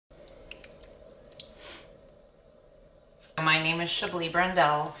My name is Chablis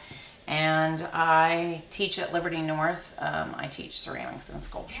Brendel, and I teach at Liberty North. I teach ceramics and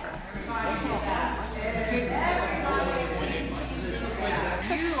sculpture. You are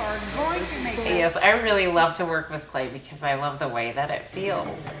going to make it. Yes, I really love to work with clay because I love the way that it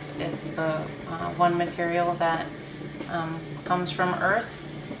feels. It's the one material that comes from earth,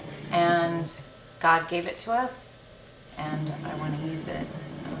 and God gave it to us, and I want to use it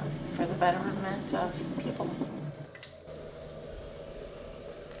for the betterment of people.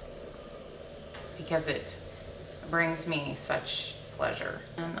 Because it brings me such pleasure.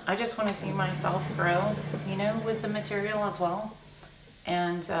 And I just want to see myself grow, you know, with the material as well,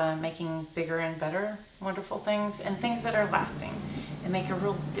 and making bigger and better wonderful things, and things that are lasting and make a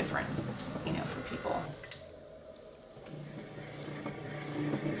real difference, you know, for people.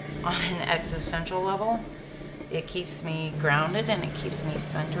 On an existential level, it keeps me grounded and it keeps me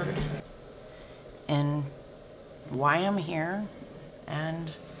centered in why I'm here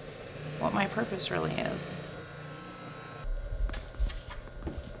and what my purpose really is.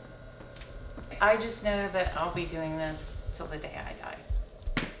 I just know that I'll be doing this till the day I die.